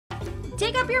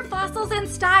Dig up your fossils in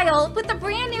style with the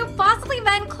brand new Fossil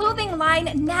Event clothing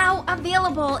line now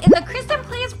available in the Krystin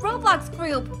Plays Roblox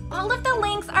group. All of the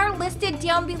links are listed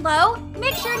down below.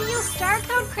 Make sure to use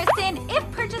STARCODE KRYSTIN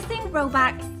if purchasing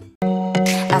Robux.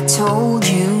 I told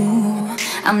you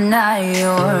I'm not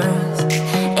yours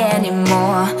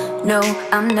anymore. No,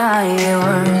 I'm not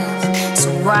yours. So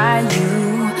why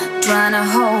you trying to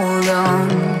hold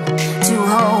on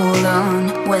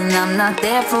when I'm not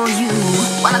there for you?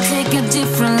 Wanna take a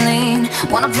different lane,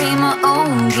 wanna play my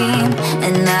own game,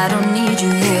 and I don't need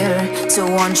you here, so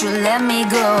won't you let me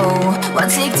go? Wanna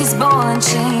take this ball and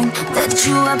chain that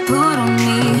you have put on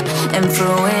me and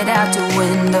throw it out the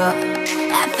window.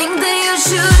 I think that you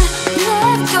should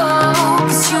let go,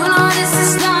 'cause you know this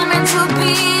is not meant to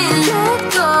be. Let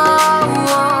go.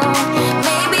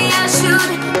 Maybe I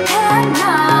should have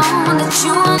known that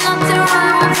you are not the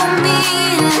right one for me.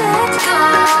 Let go.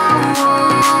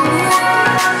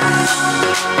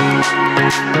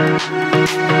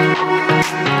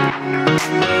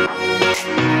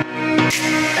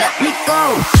 Let me go.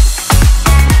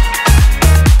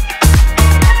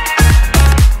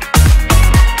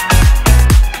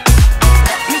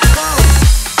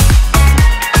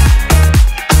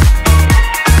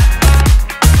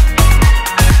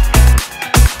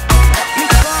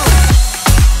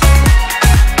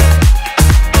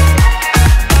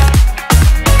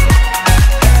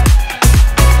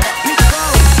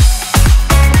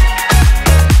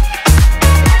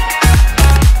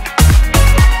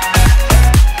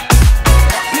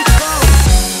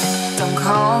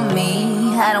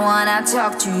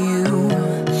 Talk to you,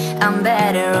 I'm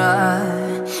better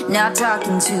off not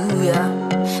talking to you.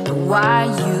 But why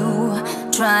you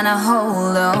trying to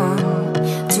hold on?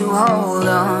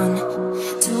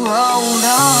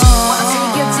 Wanna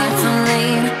take a different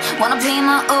lane, wanna play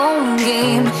my own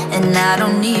game, and I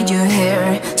don't need you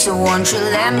here, so won't you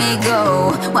let me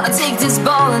go? Wanna take this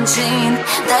ball and chain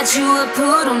that you have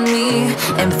put on me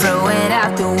and throw it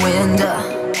out the window.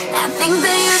 I think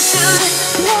that you should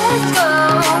let go,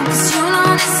 'cause you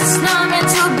know this is not meant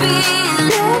to be.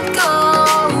 Let go.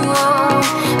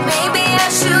 Maybe I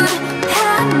should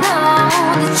have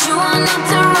known that you are not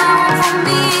the right one for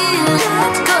me.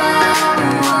 Let go.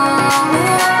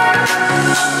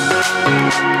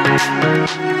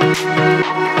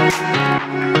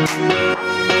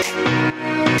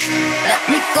 Let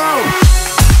me go.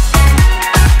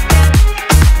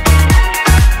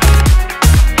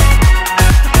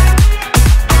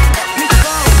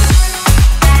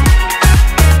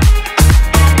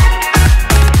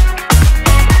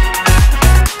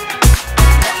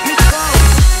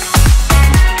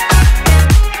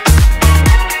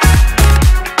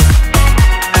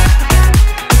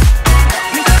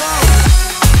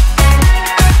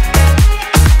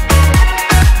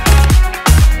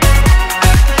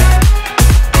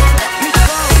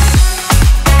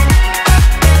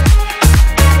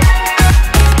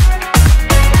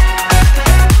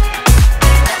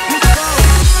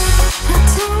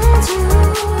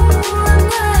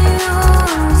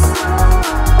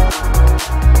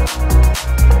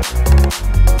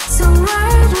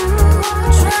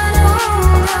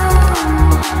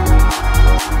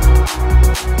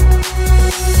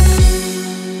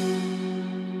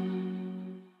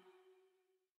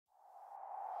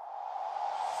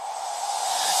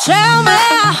 Tell me,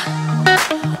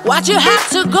 why'd you have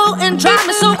to go and drive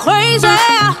me so crazy?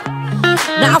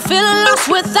 Now I'm feeling lost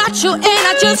without you, and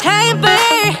I just can't be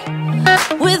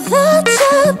without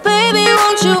you, baby.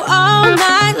 Want you all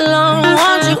night long,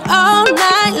 want you all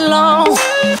night long.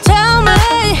 Tell me,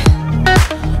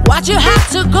 why'd you have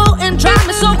to go and drive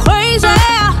me so crazy?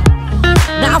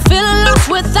 Now I'm feeling lost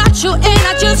without you, and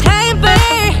I just can't be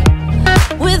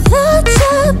without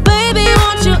you, baby.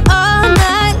 Want you all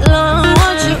night long,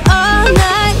 want you all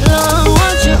night long,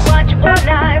 want you all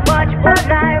night, want you all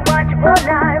night, want you all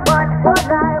night, want you all night, want you all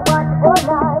night, want you all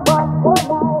night,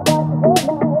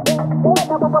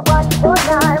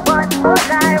 want you all night, want you all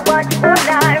night,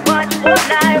 want you all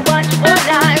night, want you all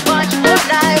night, want you all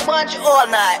night, want you all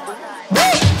night.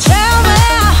 Tell me,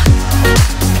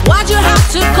 why'd you have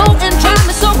to go and drive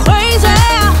me so crazy?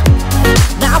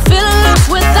 Now I'm feeling lost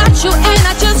without you, and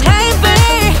I just can't be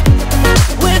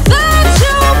without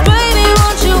you, baby.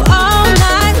 Want you all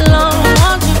night long,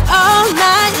 want you all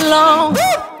night long.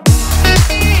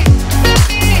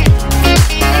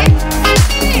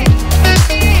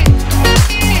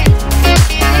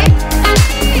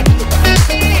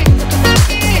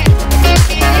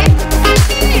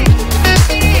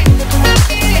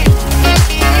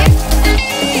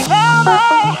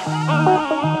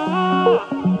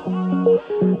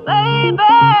 Baby,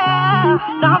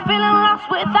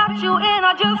 without you, and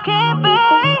I just can't be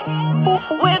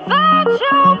without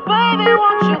you, baby.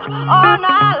 Want you all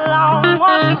night long,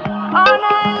 want you all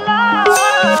night long.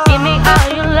 Give me all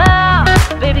your love,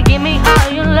 baby. Give me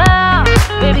all your love,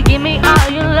 baby. Give me all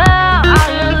your love,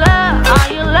 all your love, all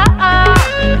your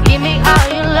love. Give me all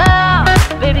your love,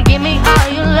 baby. Give me all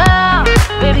your love,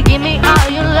 baby. Give me all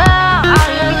your love, all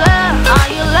your love, all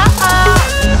your love.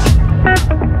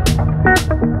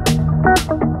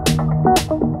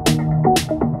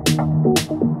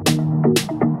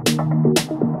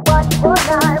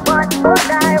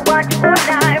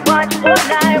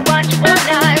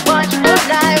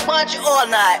 Watch all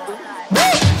night.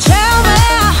 Tell me,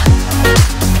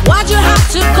 why'd you have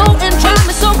to go and drive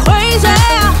me so crazy?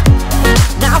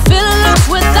 Now I'm feeling lost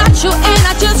without you, and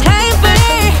I just can't be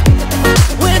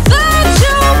without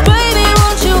you, baby.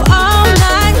 Want you all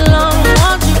night long,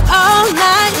 want you all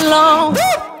night long.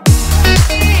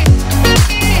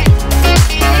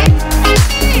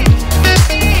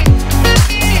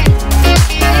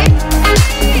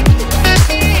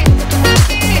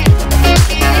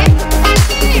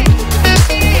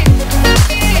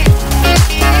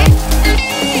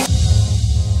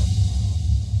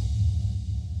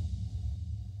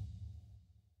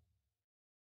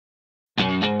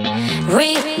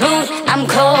 Reboot, I'm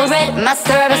cold red, my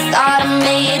service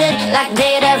automated, like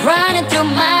data running through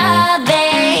my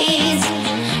veins.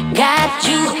 Got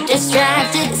you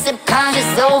distracted,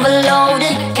 subconscious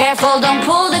overloaded. Careful, don't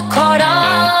pull the cord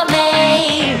on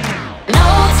me.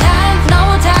 No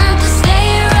time to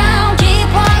stay around. Keep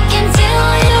walking till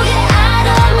you get out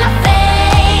of my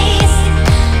face.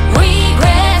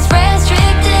 Regrets,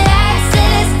 restricted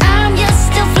access. I'm just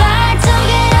still flying to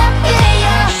get up in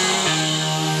your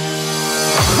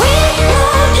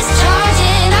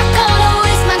discharging. I'm gonna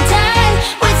waste my time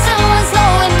with someone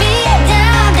slowing me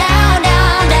down, down,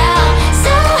 down, down.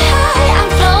 So high, I'm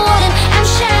floating, I'm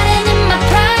shining in my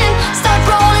prime. Start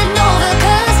rolling over,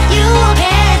 'cause you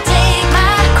can't take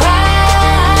my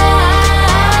crown.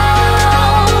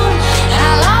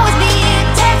 I'll always be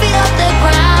 10 feet off the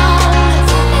ground.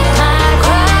 My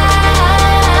crown.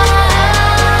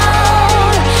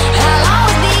 I'll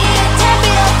always be 10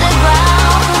 feet off the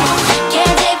ground.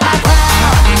 Can't take my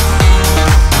crown.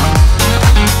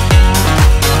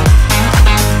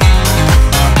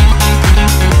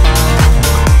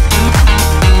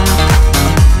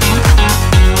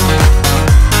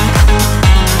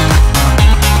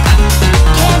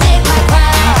 Can't take my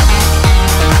crown.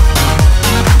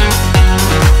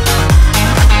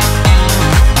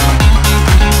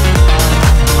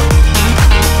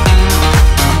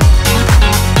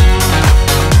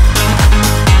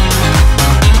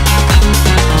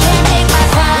 Can't take my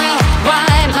crown.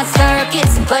 Rewind my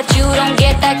circuits, but you don't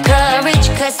get that courage,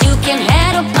 'cause you can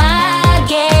handle my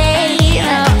game.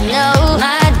 No,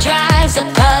 my drive's a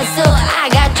puzzle. I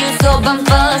got you so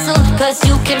bumfuzzled, 'cause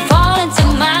you can fall into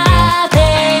my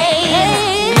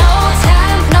pain. No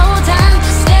time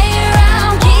to stay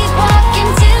around. Keep walking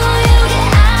till you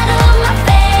get out of my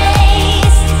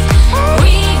face.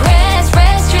 Regrets,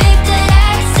 restricted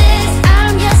access.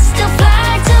 I'm just still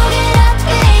flying to get up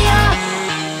in your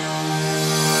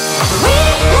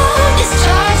reload,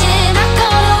 discharging. I'm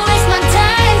gonna waste my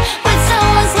time with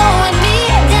someone slowing me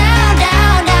down,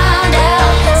 down, down, down.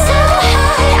 So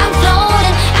high, I'm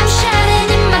floating, I'm shining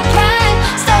in my prime.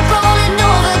 Start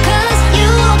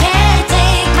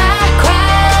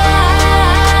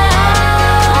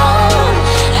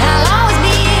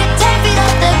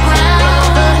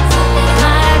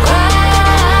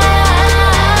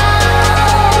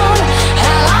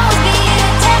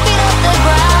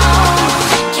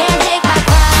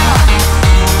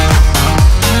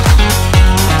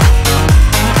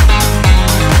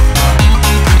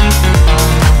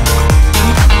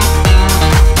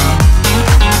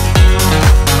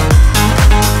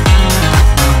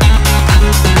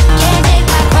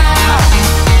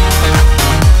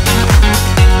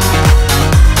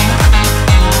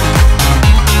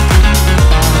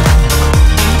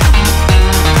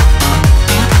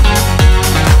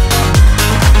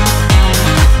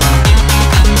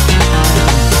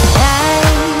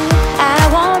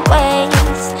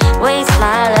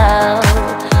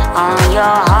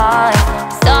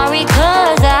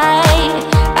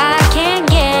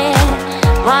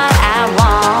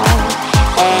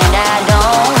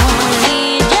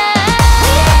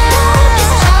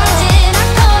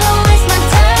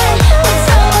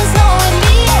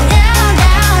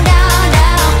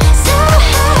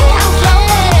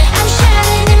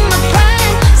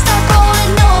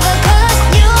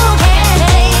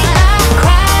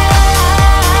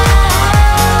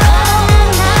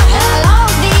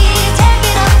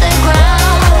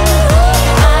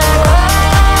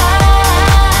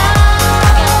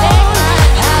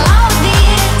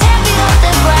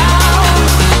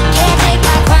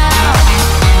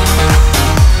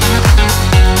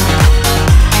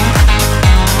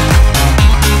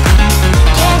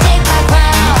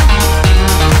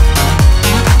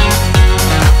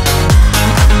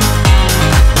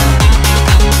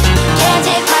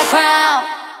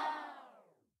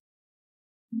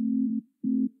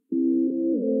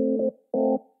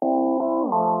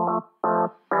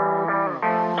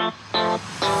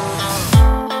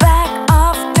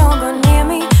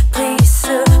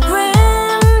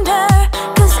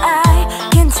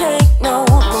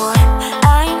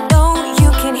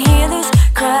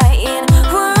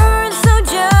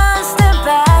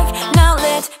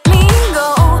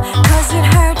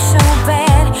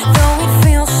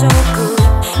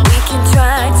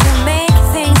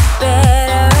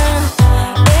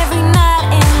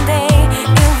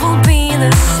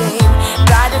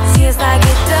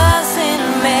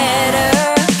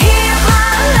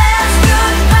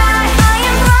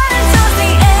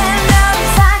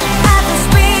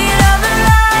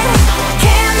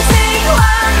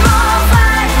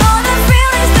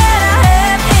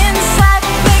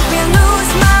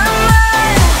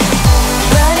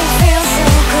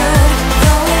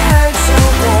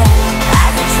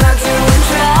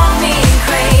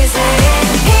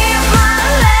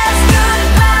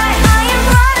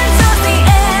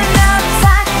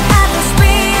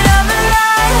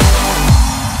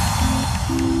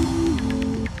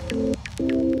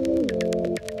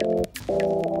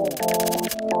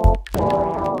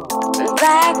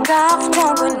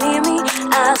were near me,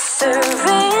 I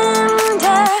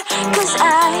surrender, 'cause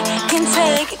I can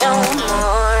take no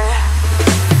more.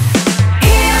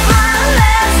 Hear my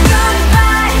last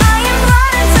goodbye. I am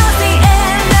running towards the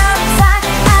end of time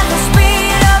at the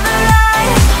speed of the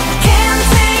light. Can't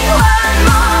take one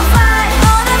more fight.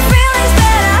 All the feelings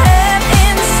that I have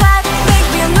inside make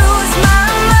me lose my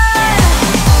mind.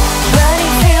 But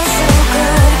it feels so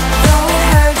good, though it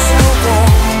hurts so bad.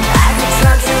 I could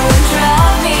drug you and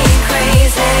drive me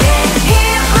crazy.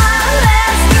 Hear my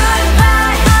last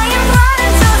goodbye. I am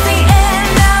running towards the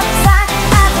end of time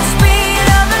at the speed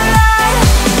of the light.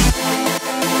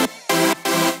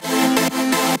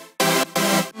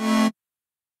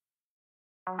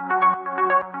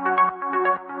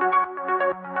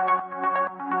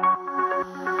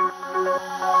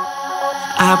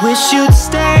 I wish you'd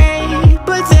stay,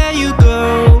 but there you go.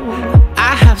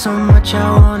 I have so much I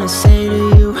wanna say to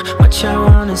you, much I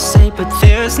wanna say, but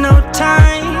there's no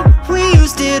time. We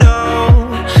used it all.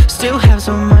 Still have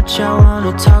so much I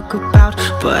wanna talk about,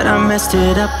 but I messed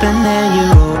it up and there you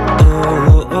go.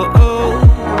 Oh, oh, oh,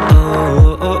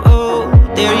 oh, oh, oh.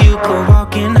 There you go,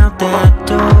 walking out that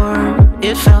door.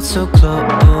 It felt so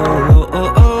close,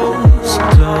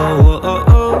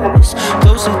 close,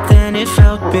 closer than it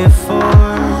felt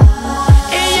before.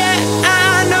 And yeah,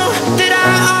 I know that I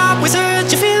always hurt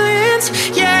your feelings.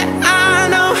 Yeah, I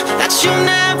know that you'll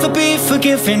never be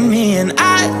forgiving me, and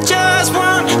I just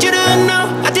want you to know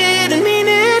I didn't mean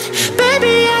it.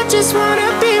 Baby, I just wanna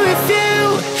be with you.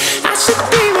 I should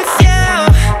be with you.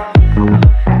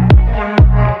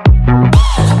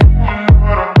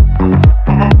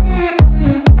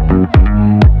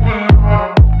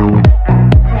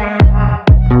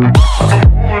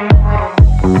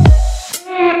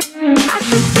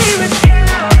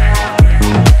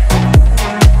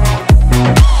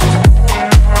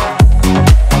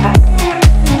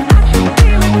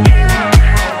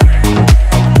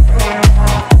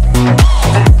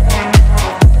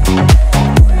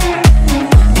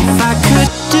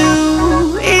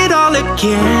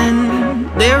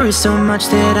 There is so much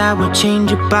that I would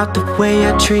change about the way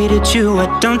I treated you. I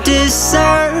don't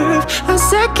deserve a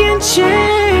second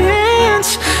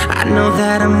chance. I know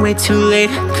that I'm way too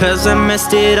late, 'cause I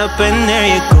messed it up and there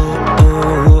you go.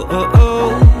 Oh, oh, oh,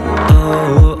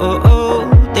 oh, oh, oh.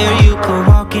 There you go,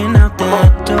 walking out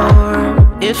that door.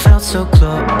 It felt so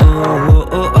close,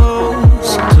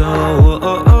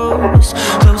 close,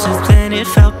 closer than it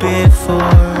felt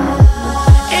before.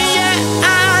 And yeah,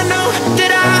 I know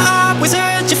that I always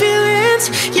hurt your feelings.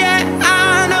 Yeah,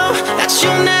 I know that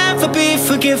you'll never be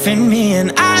forgiving me, and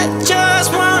I just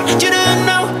want you to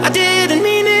know I didn't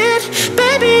mean it.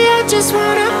 Baby, I just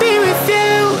wanna be